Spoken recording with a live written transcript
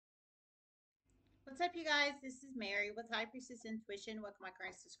What's up, you guys? This is Mary with High Priestess Intuition. Welcome, my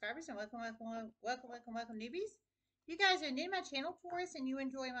current subscribers, and welcome, newbies. If you guys are new to my channel, Taurus, and you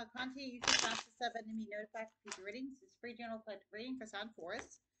enjoy my content, you can smash the sub button to be notified for future readings. It's free general collective reading for sign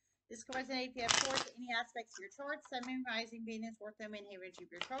Taurus. This can resonate if you have Taurus any aspects of your chart, Sun, Moon, Rising, Venus, Ortho, and Heritage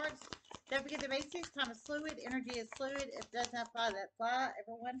of your charts. Don't forget the basics. Time is fluid. Energy is fluid. If it does not apply, that fly.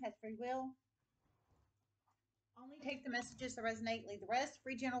 Everyone has free will. Only take the messages that resonate, leave the rest.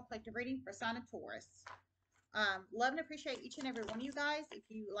 Free general collective reading for sign of Taurus. Love and appreciate each and every one of you guys. If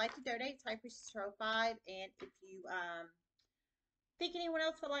you like to donate, type Priestess Tarot 5. And if you think anyone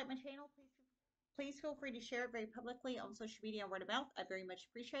else would like my channel, please feel free to share it very publicly on social media and word of mouth. I very much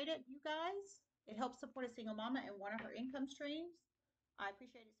appreciate it, you guys. It helps support a single mama and one of her income streams. I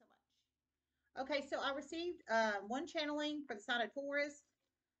appreciate it so much. Okay, so I received one channeling for the sign of Taurus.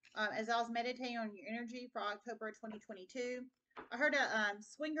 As I was meditating on your energy for October 2022. I heard a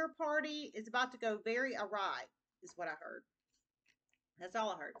swinger party is about to go very awry, is what I heard. That's all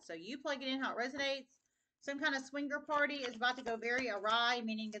I heard. So you plug it in how it resonates. Some kind of swinger party is about to go very awry,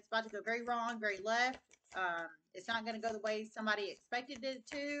 meaning it's about to go very wrong, very left. It's not going to go the way somebody expected it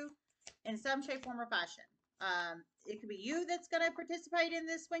to in some shape, form, or fashion. It could be you that's going to participate in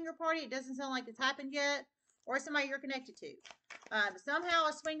this swinger party. It doesn't sound like it's happened yet. Or somebody you're connected to. Somehow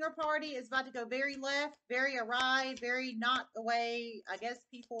a swinger party is about to go very left, very awry, very not the way, I guess,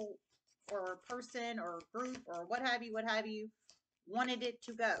 people or person or group or what have you wanted it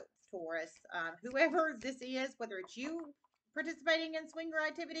to go, Taurus. Whoever this is, whether it's you participating in swinger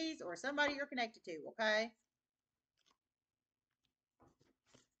activities or somebody you're connected to, okay?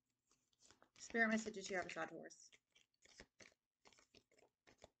 Spirit messages you have a Taurus.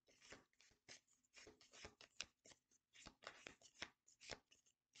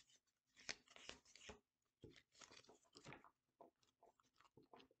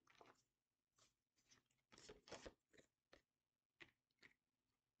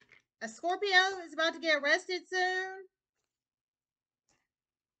 A Scorpio is about to get arrested soon.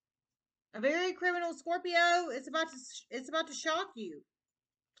 A very criminal Scorpio is about to shock you.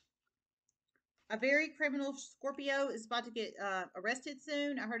 A very criminal Scorpio is about to get arrested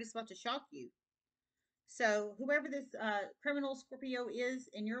soon. I heard it's about to shock you. So whoever this criminal Scorpio is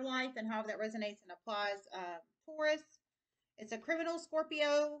in your life and however that resonates and applies, Taurus, it's a criminal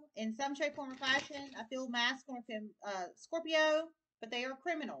Scorpio in some shape, form, or fashion. I feel masculine Scorpio, but they are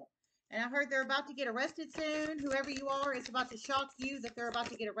criminal. And I heard they're about to get arrested soon. Whoever you are, it's about to shock you that they're about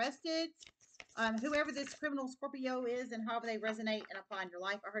to get arrested. Whoever this criminal Scorpio is and however they resonate and apply in your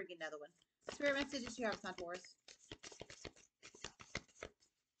life. I heard get another one. Spirit messages you have, sign Taurus.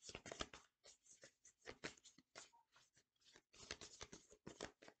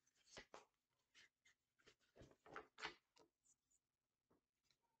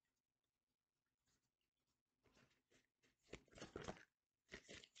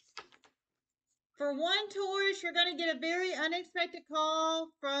 For one, Taurus, you're going to get a very unexpected call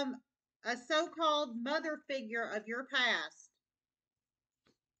from a so-called mother figure of your past.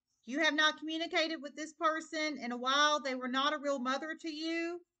 You have not communicated with this person in a while. They were not a real mother to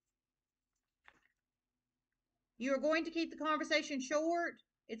you. You are going to keep the conversation short.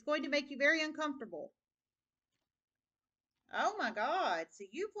 It's going to make you very uncomfortable. Oh my God. So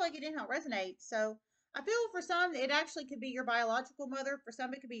you plug it in how it resonates. So I feel for some, it actually could be your biological mother. For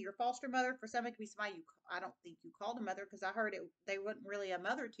some, it could be your foster mother. For some, it could be somebody I don't think you called a mother because I heard they weren't really a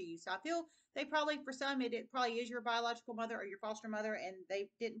mother to you. So I feel they probably, for some, it probably is your biological mother or your foster mother, and they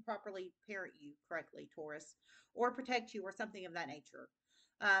didn't properly parent you correctly, Taurus, or protect you or something of that nature.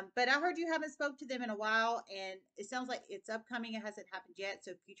 But I heard you haven't spoke to them in a while, and it sounds like it's upcoming. It hasn't happened yet.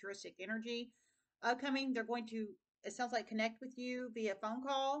 So futuristic energy upcoming. They're going to, it sounds like, connect with you via phone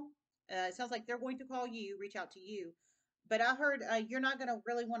call. It sounds like they're going to call you, reach out to you. But I heard you're not going to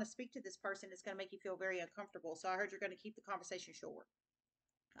really want to speak to this person. It's going to make you feel very uncomfortable. So I heard you're going to keep the conversation short.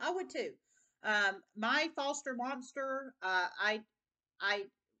 I would too. My foster monster, I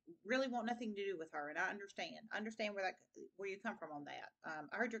really want nothing to do with her, and I understand where you come from on that.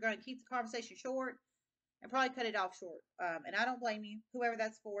 I heard you're going to keep the conversation short and probably cut it off short. And I don't blame you, whoever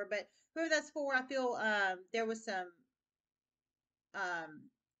that's for. But whoever that's for, I feel there was some.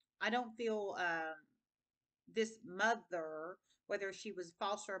 I don't feel this mother, whether she was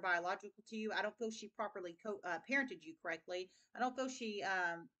foster or biological to you, I don't feel she properly parented you correctly. I don't feel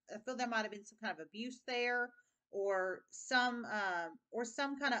I feel there might have been some kind of abuse there, or some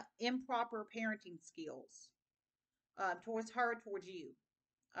kind of improper parenting skills towards her, towards you.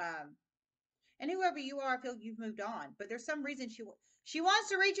 And whoever you are, I feel you've moved on. But there's some reason she wants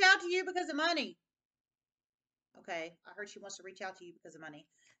to reach out to you because of money. Okay, I heard she wants to reach out to you because of money.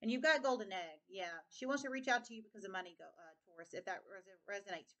 And you've got golden egg. Yeah. She wants to reach out to you because of money, Taurus, if that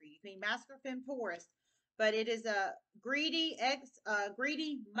resonates for you. You can be masculine, femme, Taurus, but it is a greedy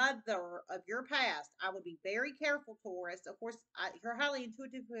mother of your past. I would be very careful, Taurus. Of course, you're highly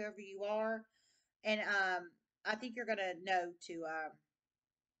intuitive, whoever you are, and I think you're gonna know to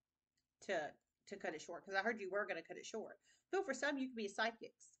to cut it short because I heard you were gonna cut it short. So for some, you could be a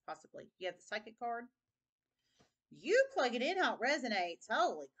psychic, possibly. You have the psychic card. You plug it in how it resonates.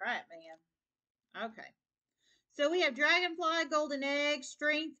 Holy crap, man. Okay. So we have dragonfly, golden egg,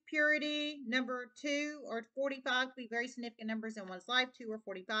 strength, purity, number 2 or 45 could be very significant numbers in one's life. 2 or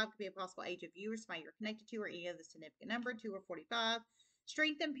 45 could be a possible age of you or somebody you're connected to or any other significant number. 2 or 45.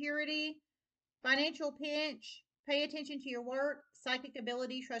 Strength and purity, financial pinch, pay attention to your work, psychic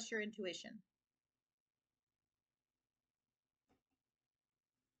ability, trust your intuition.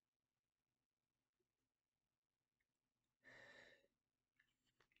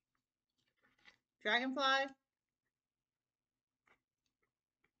 Dragonfly.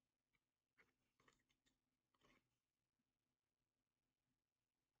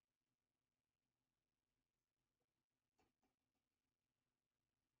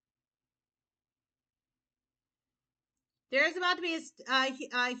 There's about to be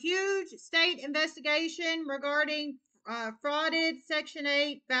a huge state investigation regarding frauded Section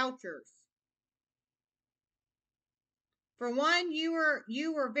 8 vouchers. For one, you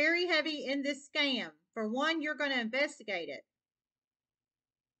were very heavy in this scam. For one, you're going to investigate it.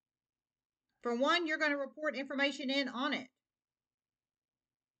 For one, you're going to report information in on it.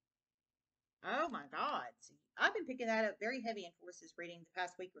 Oh my God. See, I've been picking that up very heavy in Taurus's reading the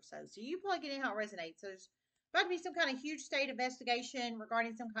past week or so. So you plug it in how it resonates. So there's about to be some kind of huge state investigation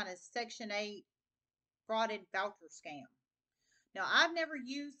regarding some kind of Section 8 frauded voucher scam. Now, I've never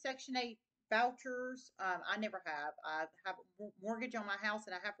used Section 8 vouchers. I never have. I have a mortgage on my house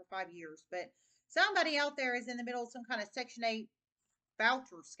and I have for 5 years. But somebody out there is in the middle of some kind of Section 8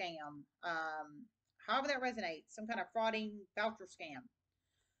 voucher scam. However that resonates, some kind of frauding voucher scam.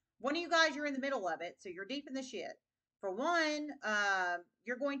 One of you guys, you're in the middle of it, so you're deep in the shit. For one,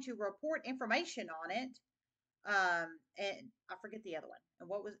 you're going to report information on it. And I forget the other one. And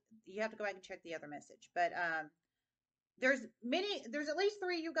what was, you have to go back and check the other message. But there's at least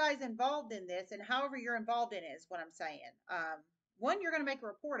 3 of you guys involved in this, and however you're involved in it is what I'm saying. One, you're going to make a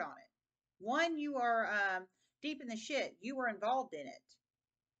report on it. One, you are deep in the shit. You were involved in it.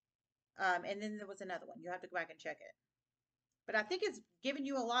 And then there was another one. You have to go back and check it. But I think it's giving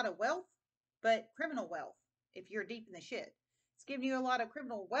you a lot of wealth, but criminal wealth, if you're deep in the shit. It's giving you a lot of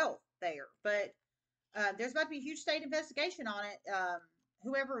criminal wealth there. But there's about to be a huge state investigation on it.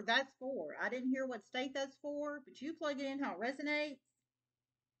 Whoever that's for. I didn't hear what state that's for, but you plug it in how it resonates.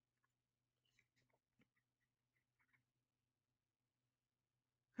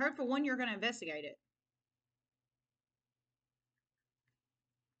 Heard for one, you're going to investigate it.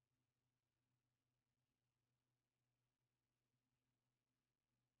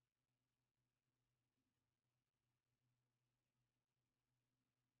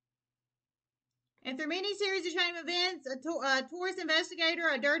 And through many series of chain events, a Taurus investigator,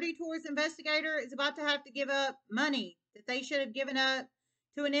 a dirty Taurus investigator, is about to have to give up money that they should have given up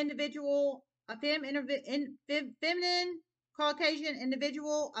to an individual, a feminine Caucasian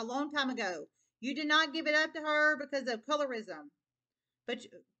individual, a long time ago. You did not give it up to her because of colorism,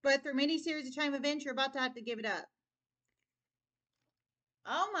 but through many series of chain events, you're about to have to give it up.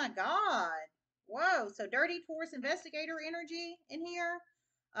 Oh my God! Whoa! So dirty Taurus investigator energy in here.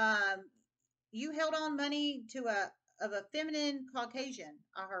 You held on money to a feminine Caucasian,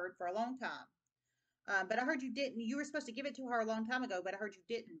 I heard, for a long time. But I heard you didn't. You were supposed to give it to her a long time ago, but I heard you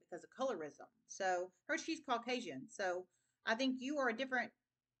didn't because of colorism. So I heard she's Caucasian. So I think you are a different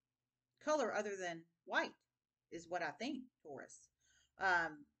color other than white, is what I think, Taurus.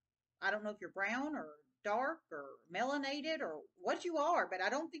 I don't know if you're brown or dark or melanated or what you are, but I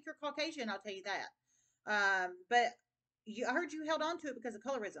don't think you're Caucasian. I'll tell you that. But I heard you held on to it because of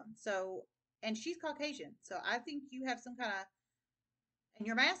colorism. So, and she's Caucasian. So I think you have some kind of, and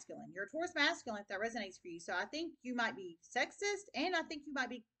you're masculine. You're a Taurus masculine if that resonates for you. So I think you might be sexist and I think you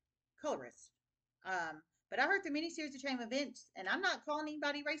might be colorist. But I heard through many series of chain of events, and I'm not calling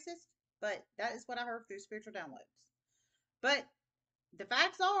anybody racist, but that is what I heard through spiritual downloads. But the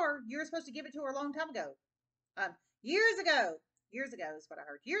facts are, you're supposed to give it to her a long time ago. Years ago is what I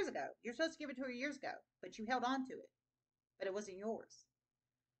heard. Years ago. You're supposed to give it to her years ago, but you held on to it. But it wasn't yours.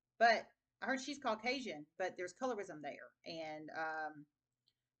 But I heard she's Caucasian, but there's colorism there. And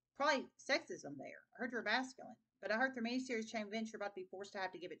probably sexism there. I heard you're masculine. But I heard through many series chain events, you're about to be forced to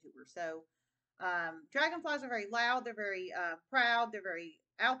have to give it to her. So dragonflies are very loud. They're very proud. They're very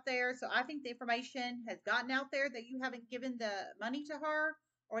out there. So I think the information has gotten out there that you haven't given the money to her,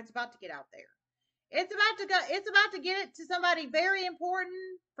 or it's about to get out there. It's about to go. It's about to get it to somebody very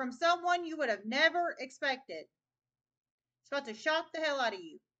important from someone you would have never expected. It's about to shock the hell out of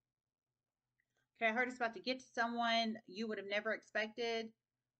you. Okay, I heard it's about to get to someone you would have never expected.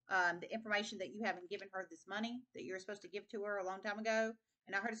 The information that you haven't given her this money that you're supposed to give to her a long time ago,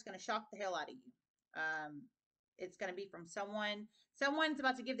 and I heard it's going to shock the hell out of you. It's going to be from someone. Someone's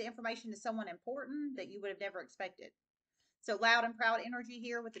about to give the information to someone important that you would have never expected. So loud and proud energy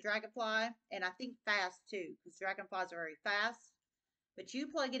here with the dragonfly, and I think fast too, because dragonflies are very fast. But you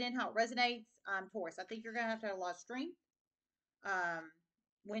plug it in how it resonates, Taurus. I think you're going to have a lot of strength um,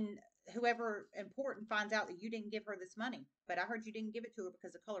 when whoever important finds out that you didn't give her this money. But I heard you didn't give it to her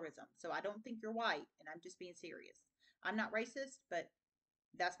because of colorism. So I don't think you're white, and I'm just being serious. I'm not racist, but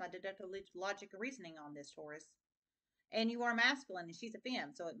that's my deductive logic and reasoning on this, Taurus. And you are masculine, and she's a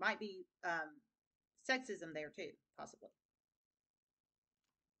femme, so it might be sexism there too, possibly.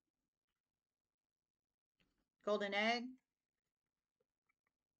 Golden egg.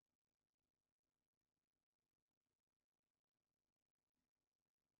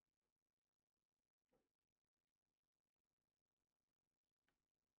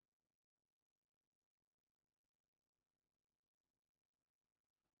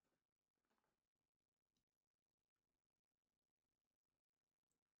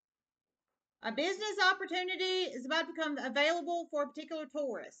 A business opportunity is about to become available for a particular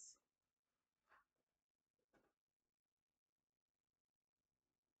Taurus.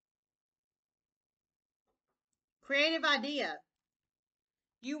 Creative idea.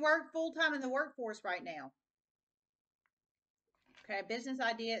 You work full time in the workforce right now. Okay, a business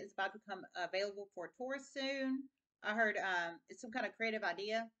idea is about to become available for Taurus soon. I heard it's some kind of creative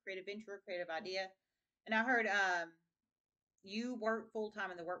idea, creative venture, creative idea. And I heard you work full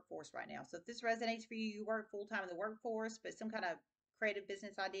time in the workforce right now. So if this resonates for you, you work full time in the workforce, but some kind of creative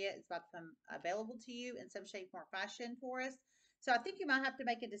business idea is about to become available to you in some shape or fashion, Taurus. So I think you might have to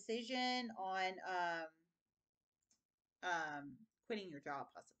make a decision on quitting your job,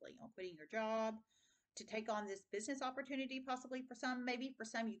 possibly on quitting your job to take on this business opportunity, possibly for some. Maybe for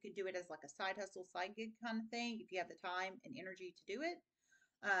some, you could do it as like a side hustle, side gig kind of thing if you have the time and energy to do it.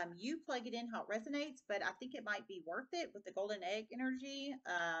 You plug it in how it resonates, but I think it might be worth it with the golden egg energy.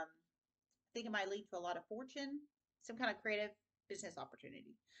 I think it might lead to a lot of fortune, some kind of creative business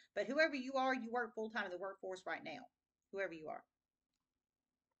opportunity. But whoever you are, you work full time in the workforce right now. Whoever you are.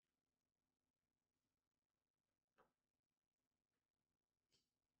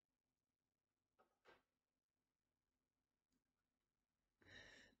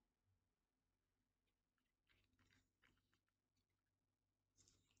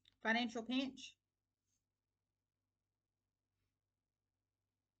 Financial pinch.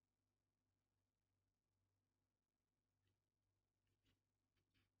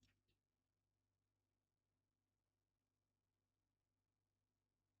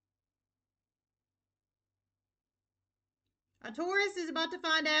 A Taurus is about to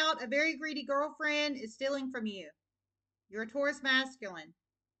find out a very greedy girlfriend is stealing from you. You're a Taurus masculine.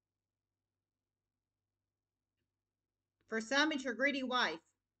 For some, it's your greedy wife.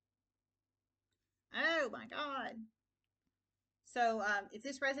 Oh my God. So, if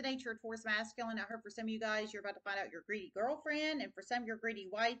this resonates, you're a Taurus masculine. I heard for some of you guys, you're about to find out your greedy girlfriend, and for some, your greedy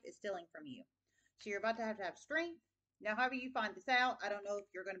wife is stealing from you. So, you're about to have strength. Now, however you find this out, I don't know if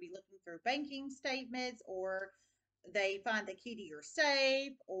you're going to be looking through banking statements or they find the key to your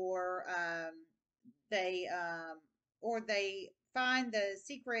safe they um, or they find the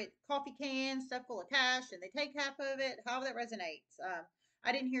secret coffee can stuffed full of cash and they take half of it. However that resonates.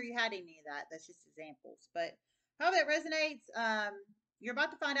 I didn't hear you had any of that. That's just examples. But however that resonates, you're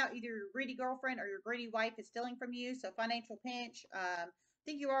about to find out either your greedy girlfriend or your greedy wife is stealing from you. So financial pinch. I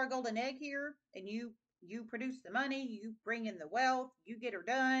think you are a golden egg here, and you produce the money, you bring in the wealth, you get her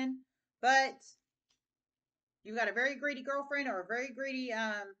done. But you got a very greedy girlfriend or a very greedy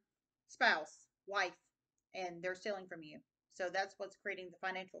spouse, wife, and they're stealing from you. So that's what's creating the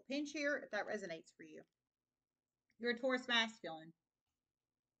financial pinch here, if that resonates for you. You're a Taurus masculine.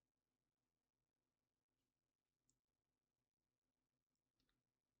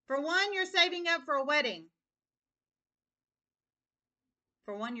 For one, you're saving up for a wedding.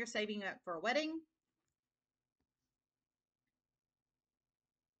 For one, you're saving up for a wedding.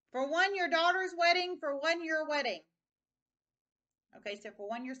 For one, your daughter's wedding. For one, your wedding. Okay, so for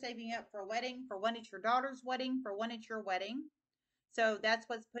one, you're saving up for a wedding. For one, it's your daughter's wedding. For one, it's your wedding. So that's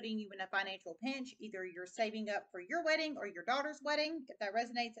what's putting you in a financial pinch. Either you're saving up for your wedding or your daughter's wedding. If that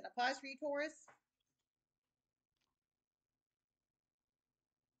resonates and applies for you, Taurus.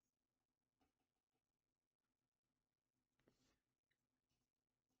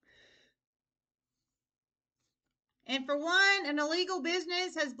 And for one, an illegal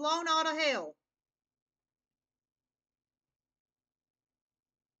business has blown out of hell.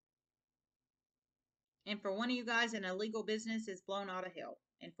 And for one of you guys, an illegal business is blown out of hell.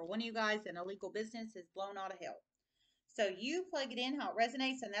 And for one of you guys, an illegal business is blown out of hell. So you plug it in how it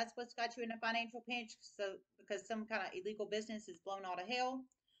resonates, and that's what's got you in a financial pinch. So because some kind of illegal business is blown out of hell,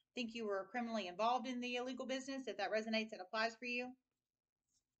 think you were criminally involved in the illegal business. If that resonates and applies for you,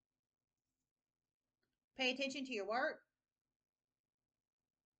 pay attention to your work.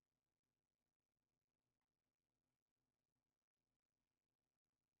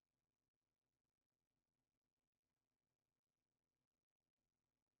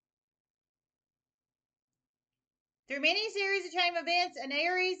 Through many series of chain events, an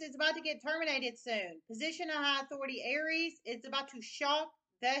Aries is about to get terminated soon. Position of high authority Aries is about to shock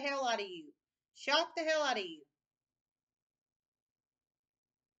the hell out of you. Shock the hell out of you.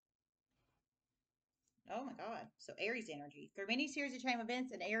 Oh my God. So Aries energy. Through many series of chain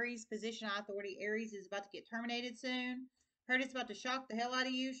events, an Aries position of authority Aries is about to get terminated soon. Heard it's about to shock the hell out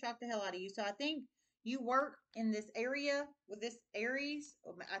of you. Shock the hell out of you. So I think you work in this area with this Aries.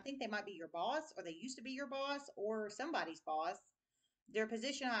 I think they might be your boss, or they used to be your boss, or somebody's boss. Their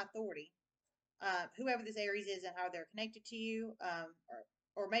position of authority. Whoever this Aries is and how they're connected to you,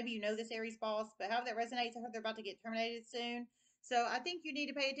 or maybe you know this Aries boss, but however that resonates, I heard they're about to get terminated soon. So I think you need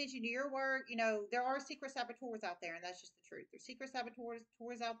to pay attention to your work. You know, there are secret saboteurs out there, and that's just the truth. There's secret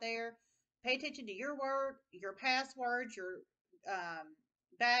saboteurs out there. Pay attention to your work, your passwords, your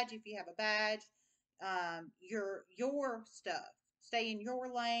badge if you have a badge, your stuff. Stay in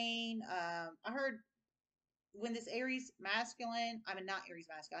your lane. I heard when this Aries masculine, I mean not Aries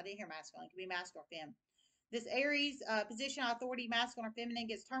masculine, I didn't hear masculine, it could be masculine or fem. This Aries position of authority, masculine or feminine,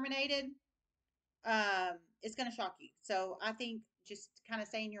 gets terminated, it's going to shock you. So I think just kind of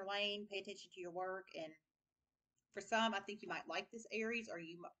stay in your lane, pay attention to your work, and for some, I think you might like this Aries, or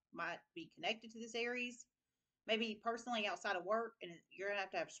you might be connected to this Aries, maybe personally outside of work, and you're going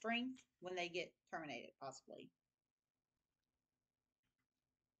to have strength when they get terminated, possibly.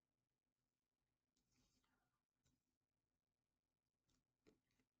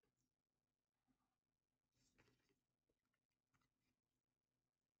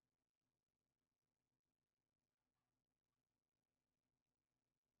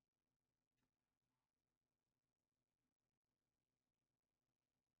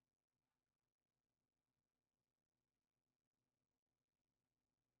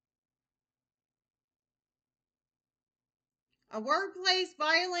 A workplace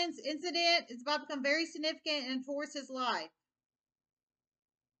violence incident is about to become very significant in Taurus's life.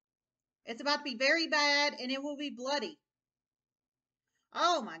 It's about to be very bad, and it will be bloody.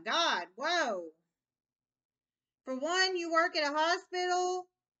 Oh my God. Whoa. For one, you work at a hospital.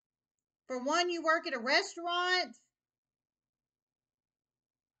 For one, you work at a restaurant.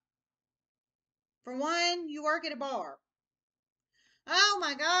 For one, you work at a bar. Oh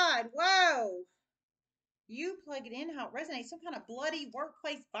my God. Whoa. You plug it in how it resonates. Some kind of bloody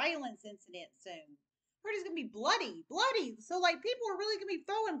workplace violence incident soon. Heard it's going to be bloody. Bloody. So, like, people are really going to be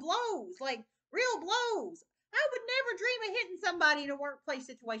throwing blows. Like, real blows. I would never dream of hitting somebody in a workplace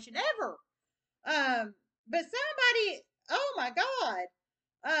situation. Ever. But somebody. Oh my God.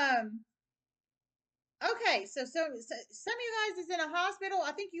 Okay, so some of you guys is in a hospital.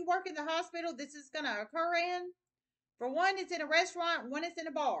 I think you work in the hospital this is going to occur in. For one, it's in a restaurant. One, it's in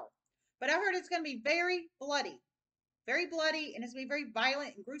a bar. But I heard it's going to be very bloody, and it's going to be very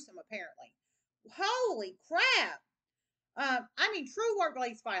violent and gruesome. Apparently, holy crap! I mean, true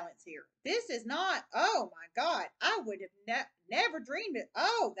workplace violence here. This is not. Oh my God! I would have never dreamed it.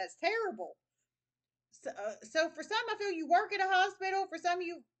 Oh, that's terrible. So for some, I feel you work at a hospital. For some,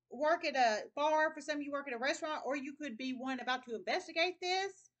 you work at a bar. For some, you work at a restaurant, or you could be one about to investigate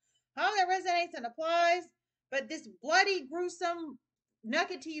this. How that resonates and applies. But this bloody, gruesome,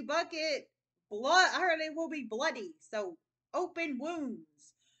 knuck it to you bucket, blood. I heard it will be bloody. So open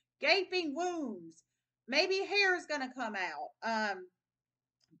wounds, gaping wounds. Maybe hair is gonna come out.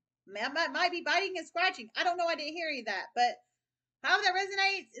 Might be biting and scratching. I don't know. I didn't hear any of that, but however that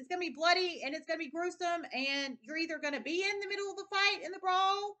resonates, it's going to be bloody and it's going to be gruesome, and you're either going to be in the middle of the fight, in the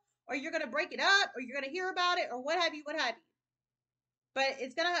brawl, or you're going to break it up, or you're going to hear about it, or what have you, what have you. But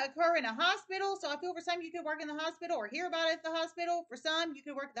it's going to occur in a hospital, so I feel for some you could work in the hospital or hear about it at the hospital. For some, you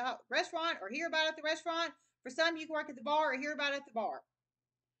could work at the restaurant or hear about it at the restaurant. For some, you can work at the bar or hear about it at the bar.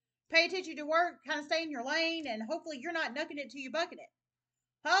 Pay attention to work, kind of stay in your lane, and hopefully you're not knucking it till you bucking it.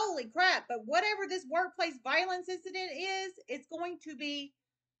 Holy crap. But whatever this workplace violence incident is, it's going to be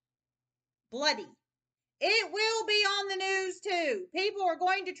bloody. It will be on the news too. People are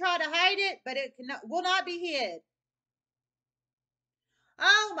going to try to hide it, but it will not be hid.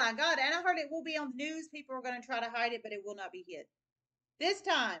 Oh my God. And I heard it will be on the news. People are going to try to hide it, but it will not be hid. This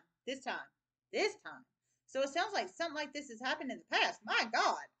time, this time, this time. So it sounds like something like this has happened in the past. My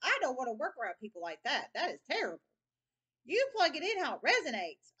God, I don't want to work around people like that. That is terrible. You plug it in how it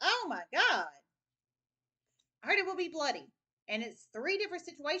resonates. Oh my God. I heard it will be bloody. And it's three different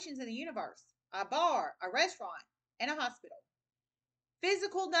situations in the universe: a bar, a restaurant, and a hospital.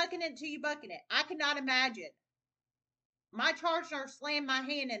 Physical ducking it till you bucking it. I cannot imagine my charge nurse slammed my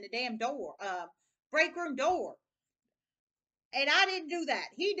hand in the damn door, break room door. And I didn't do that.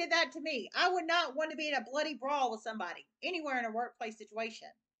 He did that to me. I would not want to be in a bloody brawl with somebody anywhere in a workplace situation.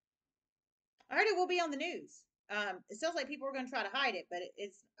 I heard it will be on the news. It sounds like people are going to try to hide it, but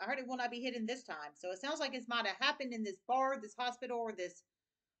it's. I heard it will not be hidden this time. So it sounds like it might have happened in this bar, this hospital,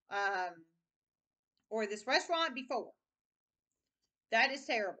 um, or this restaurant before. That is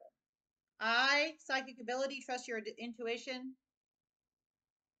terrible. Psychic ability, trust your intuition.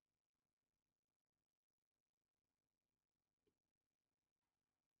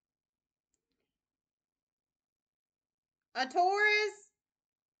 A Taurus,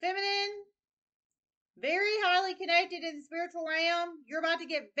 feminine, very highly connected in the spiritual realm. You're about to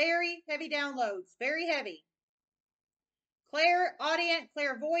get very heavy downloads. Very heavy. Clairaudient,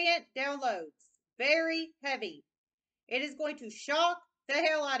 clairvoyant downloads. Very heavy. It is going to shock the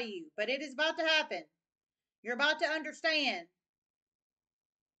hell out of you, but it is about to happen. You're about to understand.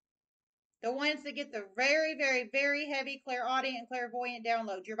 The ones that get the very, very, very heavy clairaudient and clairvoyant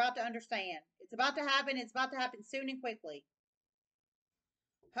downloads, you're about to understand. It's about to happen. It's about to happen soon and quickly.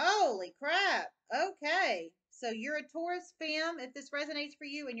 Holy crap. Okay. So you're a Taurus femme, if this resonates for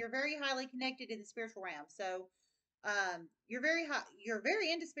you, and you're very highly connected in the spiritual realm. So you're very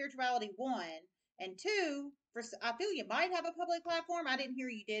into spirituality, one, and two, I feel you might have a public platform. I didn't hear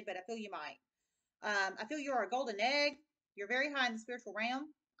you did, but I feel you might. I feel you're a golden egg. You're very high in the spiritual realm,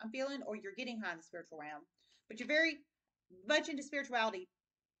 I'm feeling, or you're getting high in the spiritual realm. But you're very much into spirituality,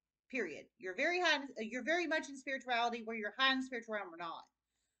 period. You're very much in spirituality, where you're high in the spiritual realm or not.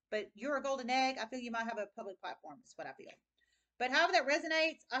 But you're a golden egg. I feel you might have a public platform. That's what I feel. But however that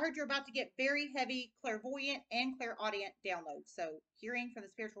resonates, I heard you're about to get very heavy clairvoyant and clairaudient downloads. So hearing from the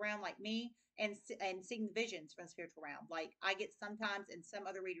spiritual realm like me, and seeing visions from the spiritual realm like I get sometimes, and some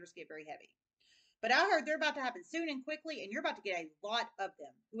other readers get very heavy. But I heard they're about to happen soon and quickly, and you're about to get a lot of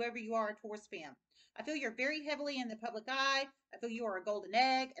them, whoever you are, Taurus femme. I feel you're very heavily in the public eye. I feel you are a golden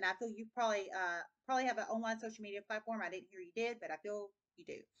egg, and I feel you probably have an online social media platform. I didn't hear you did, but I feel you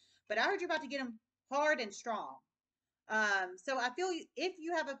do. But I heard you're about to get them hard and strong. So I feel if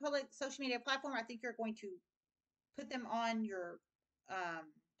you have a public social media platform, I think you're going to put them on your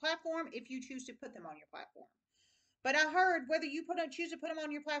platform if you choose to put them on your platform. But I heard whether you choose to put them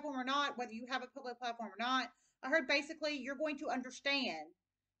on your platform or not, whether you have a public platform or not, I heard basically you're going to understand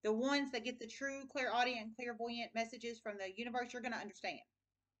the ones that get the true clairaudient and clairvoyant messages from the universe. You're going to understand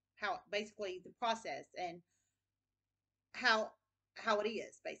how basically the process and how how it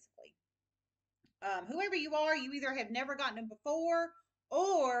is basically. Whoever you are, you either have never gotten them before,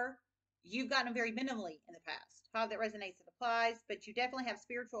 or you've gotten them very minimally in the past. How that resonates, it applies, but you definitely have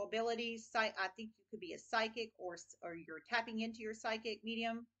spiritual abilities. I think you could be a psychic, or you're tapping into your psychic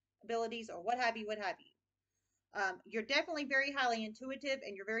medium abilities, or what have you, what have you. You're definitely very highly intuitive,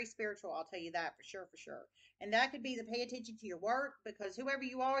 and you're very spiritual. I'll tell you that for sure, for sure. And that could be to pay attention to your work, because whoever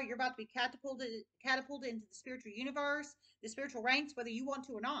you are, you're about to be catapulted into the spiritual universe, the spiritual ranks, whether you want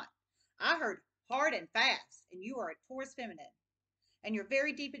to or not. I heard hard and fast, and you are a Taurus feminine, and you're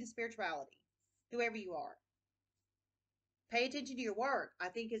very deep into spirituality. Whoever you are, pay attention to your work. I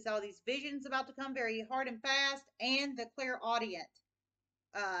think it's all these visions about to come very hard and fast, and the clairaudient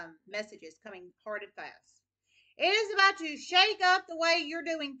messages coming hard and fast. It is about to shake up the way you're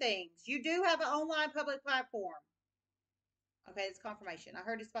doing things. You do have an online public platform. Okay, it's confirmation. I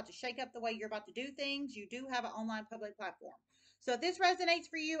heard it's about to shake up the way you're about to do things. You do have an online public platform. So if this resonates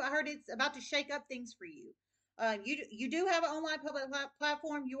for you, I heard it's about to shake up things for you. You do have an online public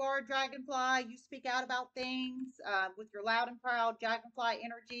platform. You are a dragonfly. You speak out about things with your loud and proud dragonfly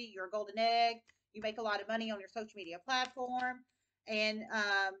energy. You're a golden egg. You make a lot of money on your social media platform. And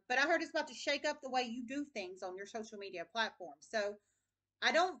but I heard it's about to shake up the way you do things on your social media platform. So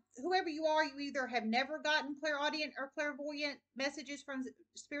I don't, whoever you are, you either have never gotten clairaudient or clairvoyant messages from the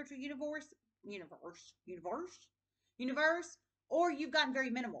spiritual universe, or you've gotten very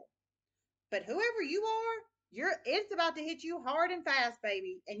minimal. But whoever you are, it's about to hit you hard and fast,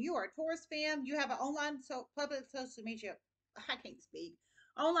 baby. And you are a Taurus femme. You have an online public social media. I can't speak.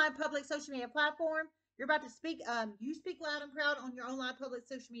 Online public social media platform. You're about to speak. You speak loud and proud on your online public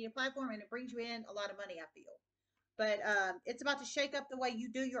social media platform, and it brings you in a lot of money, I feel. But it's about to shake up the way you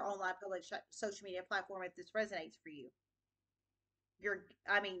do your online public social media platform if this resonates for you.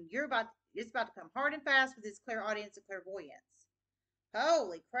 It's about to come hard and fast with this clairaudience and clairvoyance.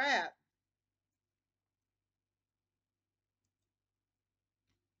 Holy crap.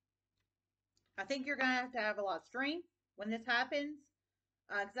 I think you're going to have a lot of strength when this happens,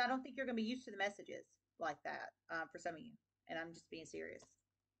 because I don't think you're going to be used to the messages like that for some of you. And I'm just being serious.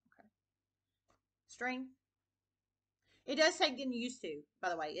 Okay. Strength. It does take getting used to, by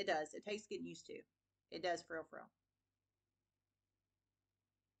the way. It does. It takes getting used to. It does, for real, for real.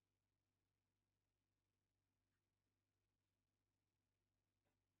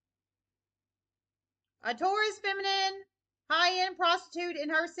 A Taurus feminine high-end prostitute in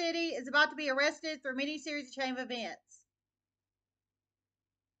her city is about to be arrested through many series of chain of events.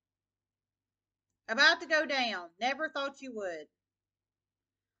 About to go down. Never thought you would.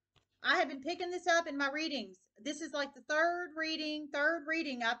 I have been picking this up in my readings. This is like the third reading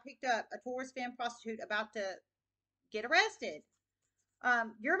I picked up a Taurus femme prostitute about to get arrested.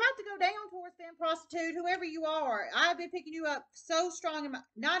 You're about to go down, Taurus femme prostitute, whoever you are. I've been picking you up so strong.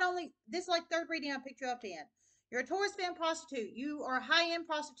 Not only this is like third reading I picked you up in. You're a Taurus femme prostitute. You are a high-end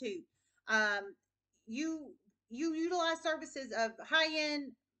prostitute. You utilize services of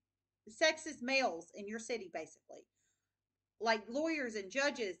high-end sexist males in your city, basically, like lawyers and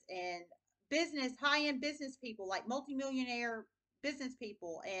judges and high-end business people, like multimillionaire business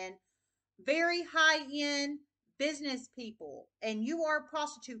people and very high-end business people, and you are a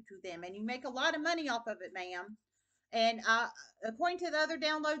prostitute to them, and you make a lot of money off of it, ma'am. And according to the other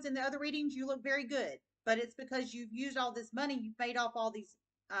downloads and the other readings, you look very good. But it's because you've used all this money you've made off all these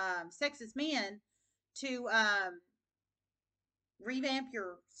sexist men to revamp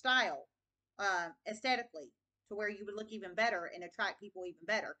your style aesthetically to where you would look even better and attract people even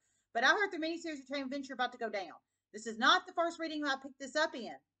better. But I heard the miniseries of Train Venture about to go down. This is not the first reading I picked this up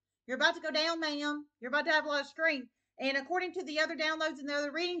in. You're about to go down, ma'am. You're about to have a lot of strength. And according to the other downloads and the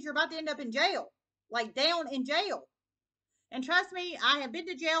other readings, you're about to end up in jail. Like down in jail. And trust me, I have been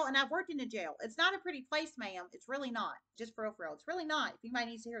to jail and I've worked in a jail. It's not a pretty place, ma'am. It's really not. Just for real. It's really not. If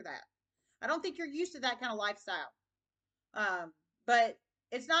anybody needs to hear that. I don't think you're used to that kind of lifestyle. But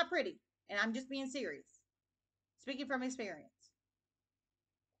it's not pretty. And I'm just being serious. Speaking from experience.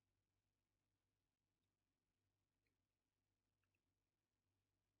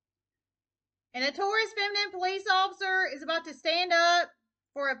 And a Taurus feminine police officer is about to stand up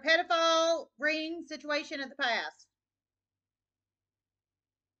for a pedophile ring situation of the past.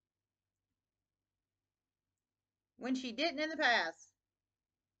 When she didn't in the past.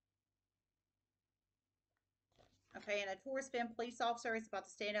 Okay, and a Taurus femme police officer is about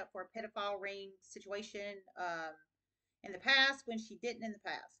to stand up for a pedophile ring situation in the past when she didn't in the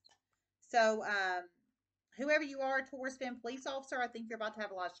past. So, whoever you are, Taurus femme police officer, I think you're about to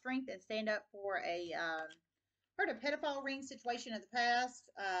have a lot of strength and stand up for a pedophile ring situation in the past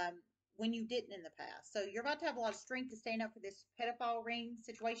when you didn't in the past. So you're about to have a lot of strength to stand up for this pedophile ring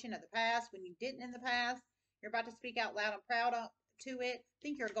situation of the past when you didn't in the past. You're about to speak out loud and proud to it. I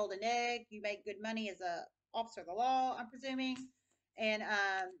think you're a golden egg. You make good money as a officer of the law, I'm presuming. And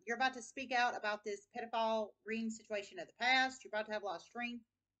you're about to speak out about this pedophile ring situation of the past. You're about to have a lot of strength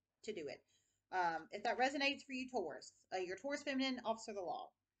to do it. If that resonates for you, Taurus, you're Taurus feminine, officer of the law.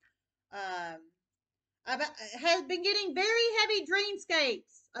 I have been getting very heavy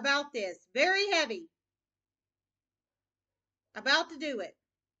dreamscapes about this. Very heavy. About to do it.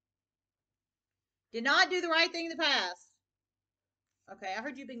 Did not do the right thing in the past. Okay, I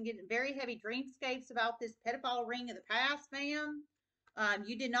heard you've been getting very heavy dreamscapes about this pedophile ring of the past, ma'am.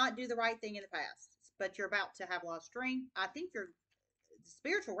 You did not do the right thing in the past, but you're about to have a lot of strength. I think the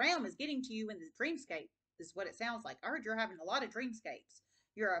spiritual realm is getting to you in the dreamscape, is what it sounds like. I heard you're having a lot of dreamscapes.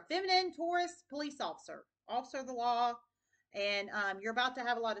 You're a feminine Taurus police officer, officer of the law, and you're about to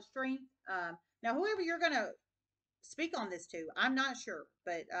have a lot of strength. Now, whoever you're going to speak on this to, I'm not sure,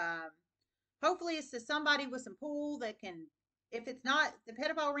 but hopefully it's to somebody with some pull that can, if it's not, the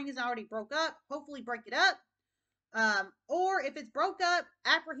pedophile ring is already broke up, hopefully break it up. Or if it's broke up,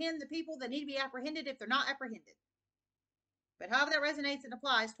 apprehend the people that need to be apprehended if they're not apprehended. But however that resonates and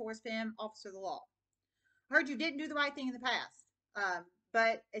applies, Taurus femme, officer of the law. I heard you didn't do the right thing in the past.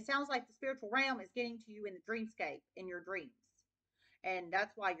 But it sounds like the spiritual realm is getting to you in the dreamscape, in your dreams. And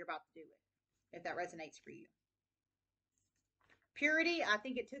that's why you're about to do it, if that resonates for you. Purity, I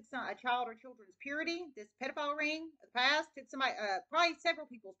think it took a child or children's purity. This pedophile ring of the past took somebody, probably several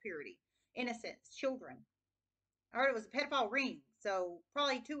people's purity. Innocence, children. I heard it was a pedophile ring, so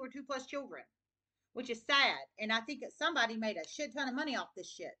probably 2 or 2 plus children, which is sad. And I think that somebody made a shit ton of money off this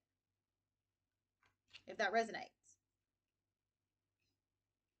shit, if that resonates.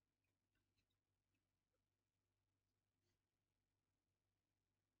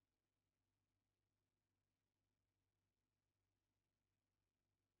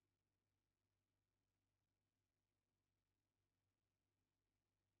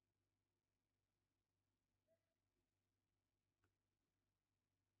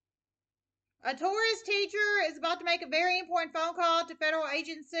 A Taurus teacher is about to make a very important phone call to federal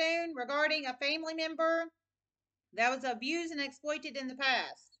agents soon regarding a family member that was abused and exploited in the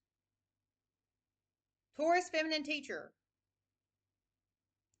past. Taurus feminine teacher.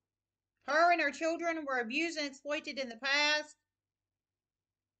 Her and her children were abused and exploited in the past.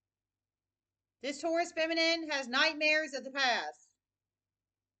 This Taurus feminine has nightmares of the past.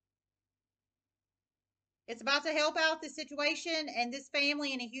 It's about to help out this situation and this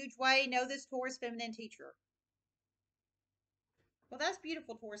family in a huge way. Know this Taurus feminine teacher. Well, that's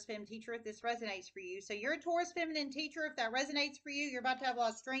beautiful, Taurus fem teacher, if this resonates for you. So you're a Taurus feminine teacher. If that resonates for you, you're about to have a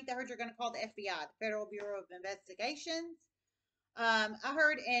lot of strength. I heard you're going to call the FBI, the Federal Bureau of Investigations. I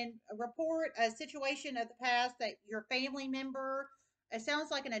heard in a report a situation of the past that your family member, it sounds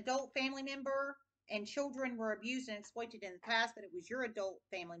like an adult family member, and children were abused and exploited in the past, but it was your adult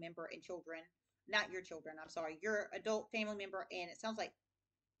family member and children, not your children, I'm sorry, your adult family member, and it sounds like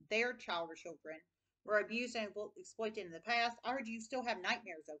their child or children were abused and exploited in the past. I heard you still have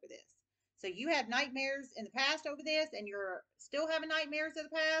nightmares over this. So you have nightmares in the past over this, and you're still having nightmares of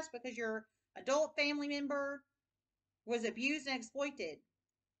the past because your adult family member was abused and exploited.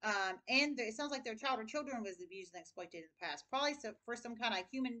 And it sounds like their child or children was abused and exploited in the past, probably for some kind of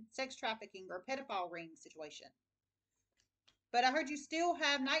human sex trafficking or pedophile ring situation. But I heard you still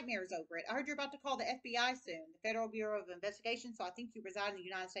have nightmares over it. I heard you're about to call the FBI soon, the Federal Bureau of Investigation. So I think you reside in the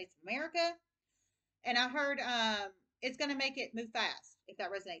United States of America. And I heard it's going to make it move fast, if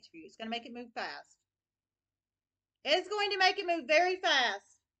that resonates for you. It's going to make it move fast. It's going to make it move very fast.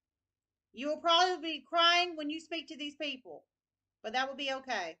 You will probably be crying when you speak to these people, but that will be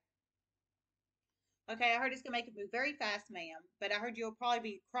okay. Okay, I heard it's going to make it move very fast, ma'am, but I heard you'll probably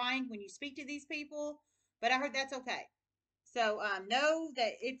be crying when you speak to these people, but I heard that's okay. So know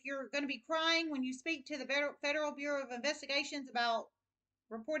that if you're going to be crying when you speak to the Federal Bureau of Investigations about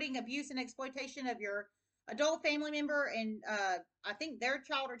reporting abuse and exploitation of your adult family member and I think their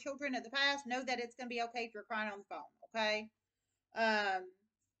child or children of the past, know that it's going to be okay if you're crying on the phone, okay?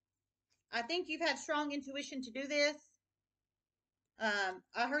 I think you've had strong intuition to do this.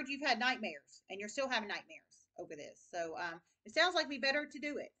 I heard you've had nightmares and you're still having nightmares over this. So it sounds like it'd be better to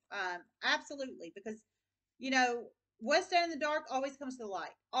do it. Absolutely. Because, you know, what's done in the dark always comes to the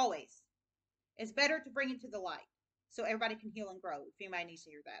light. Always. It's better to bring it to the light so everybody can heal and grow if anybody needs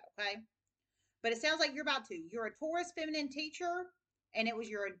to hear that, okay? But it sounds like you're about to. You're a Taurus feminine teacher, and it was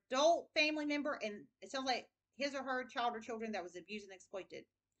your adult family member, and it sounds like his or her child or children that was abused and exploited.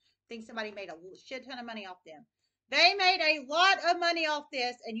 I think somebody made a shit ton of money off them. They made a lot of money off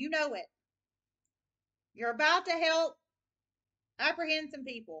this, and you know it. You're about to help apprehend some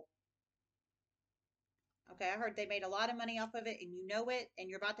people. Okay, I heard they made a lot of money off of it, and you know it, and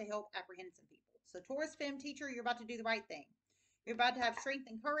you're about to help apprehend some people. So, Taurus femme teacher, you're about to do the right thing. You're about to have strength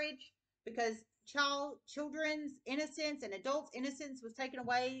and courage because children's innocence and adults' innocence was taken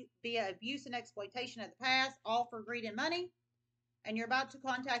away via abuse and exploitation of the past, all for greed and money. And you're about to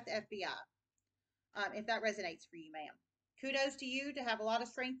contact the FBI if that resonates for you, ma'am. Kudos to you to have a lot of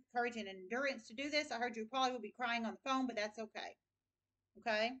strength, courage, and endurance to do this. I heard you probably will be crying on the phone, but that's okay.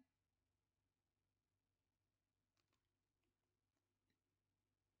 Okay?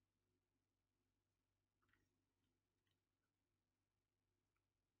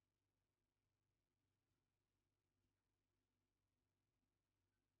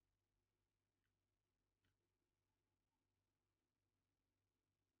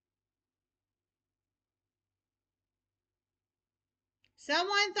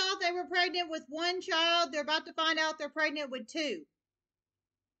 Someone thought they were pregnant with one child. They're about to find out they're pregnant with two.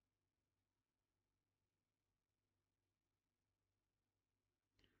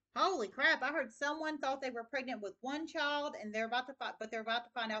 Holy crap! I heard someone thought they were pregnant with one child, and they're about to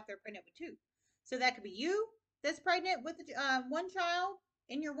find out they're pregnant with two. So that could be you that's pregnant with one child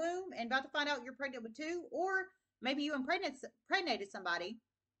in your womb, and about to find out you're pregnant with two, or maybe you impregnated somebody,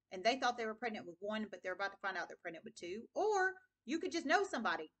 and they thought they were pregnant with one, but they're about to find out they're pregnant with two, or you could just know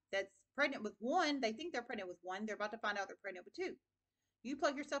somebody that's pregnant with one. They think they're pregnant with one. They're about to find out they're pregnant with two. You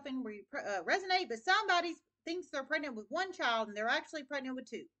plug yourself in where you resonate, but somebody thinks they're pregnant with one child, and they're actually pregnant with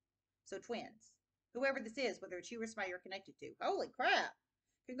two. So twins. Whoever this is, whether it's you or somebody you're connected to. Holy crap.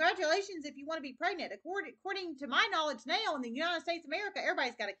 Congratulations if you want to be pregnant. According to my knowledge now in the United States of America,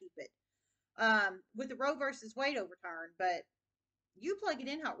 everybody's got to keep it. With the Roe versus Wade overturn. But you plug it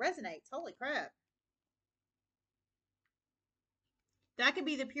in how it resonates. Holy crap. That could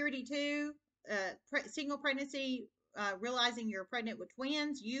be the purity too. Single pregnancy, realizing you're pregnant with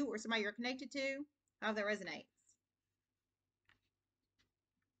twins, you or somebody you're connected to. How that resonates.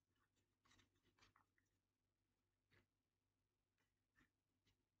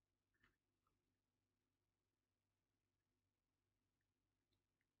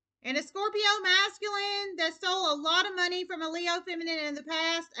 And a Scorpio masculine that stole a lot of money from a Leo feminine in the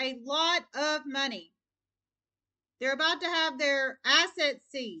past, a lot of money. They're about to have their assets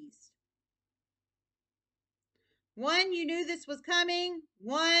seized. One, you knew this was coming.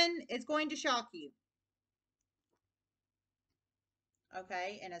 One, it's going to shock you.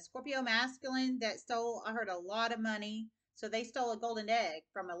 Okay, and a Scorpio masculine that stole, I heard, a lot of money. So they stole a golden egg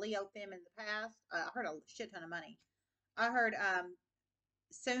from a Leo femme in the past. I heard a shit ton of money. I heard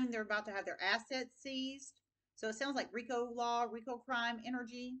soon they're about to have their assets seized. So it sounds like RICO law, RICO crime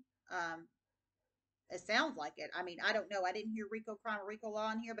energy. Um, it sounds like it. I mean, I don't know. I didn't hear RICO crime or RICO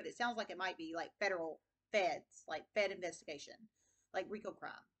law in here, but it sounds like it might be like federal feds, like Fed investigation, like RICO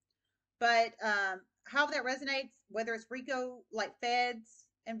crime. But how that resonates, whether it's RICO, like feds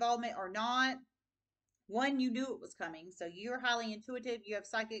involvement or not, one, you knew it was coming. So you're highly intuitive. You have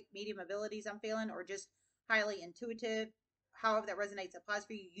psychic medium abilities, I'm feeling, or just highly intuitive. However that resonates applies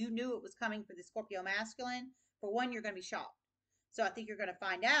for you. You knew it was coming for the Scorpio masculine. For one, you're going to be shocked. So I think you're going to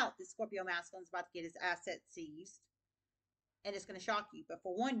find out the Scorpio masculine is about to get his assets seized. And it's going to shock you. But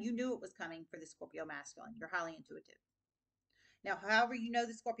for one, you knew it was coming for the Scorpio masculine. You're highly intuitive. Now, however you know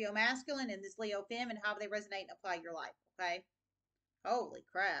the Scorpio masculine and this Leo femme and how they resonate and apply your life, okay? Holy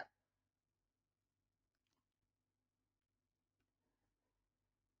crap.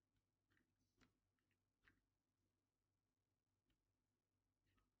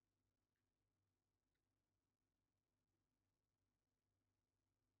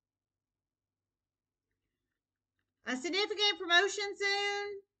 A significant promotion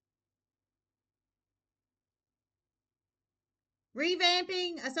soon.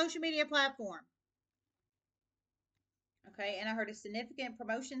 Revamping a social media platform. Okay, and I heard a significant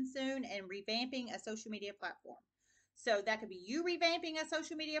promotion soon and revamping a social media platform. So that could be you revamping a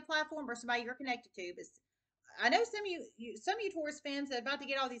social media platform or somebody you're connected to. But I know some of you Taurus fans that are about to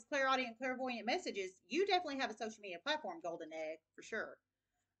get all these clairaudient, clairvoyant messages. You definitely have a social media platform, golden egg, for sure.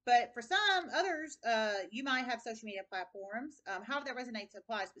 But for some others, you might have social media platforms. However that resonates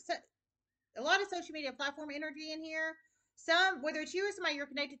applies. But a lot of social media platform energy in here. Some, whether it's you or somebody you're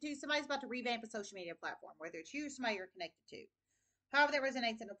connected to, somebody's about to revamp a social media platform. Whether it's you or somebody you're connected to, however that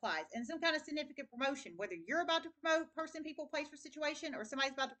resonates and applies, and some kind of significant promotion. Whether you're about to promote person, people, place, or situation, or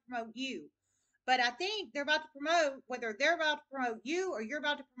somebody's about to promote you. But I think they're about to promote, whether they're about to promote you or you're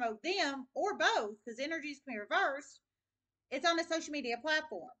about to promote them, or both, because energies can be reversed. It's on a social media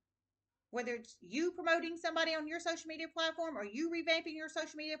platform. Whether it's you promoting somebody on your social media platform or you revamping your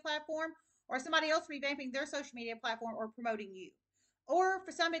social media platform or somebody else revamping their social media platform or promoting you. Or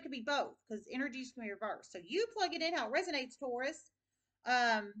for some, it could be both because energies can be reversed. So you plug it in how it resonates, Taurus.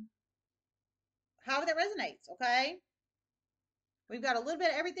 Um, how that resonates, okay? We've got a little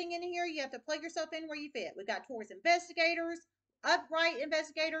bit of everything in here. You have to plug yourself in where you fit. We've got Taurus investigators, upright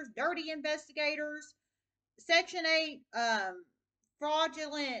investigators, dirty investigators, Section 8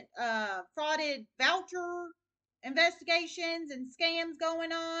 frauded voucher investigations and scams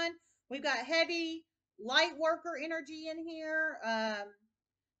going on. We've got heavy light worker energy in here.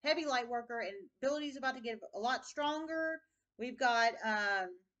 Heavy light worker and abilities about to get a lot stronger. We've got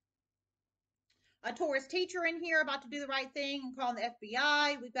a Taurus teacher in here about to do the right thing and calling the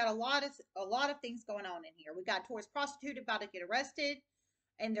FBI. We've got a lot of things going on in here. We've got Taurus prostitute about to get arrested,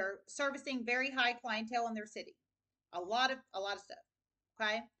 and they're servicing very high clientele in their city. A lot of stuff.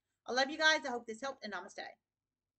 Okay. I love you guys. I hope this helped, and namaste.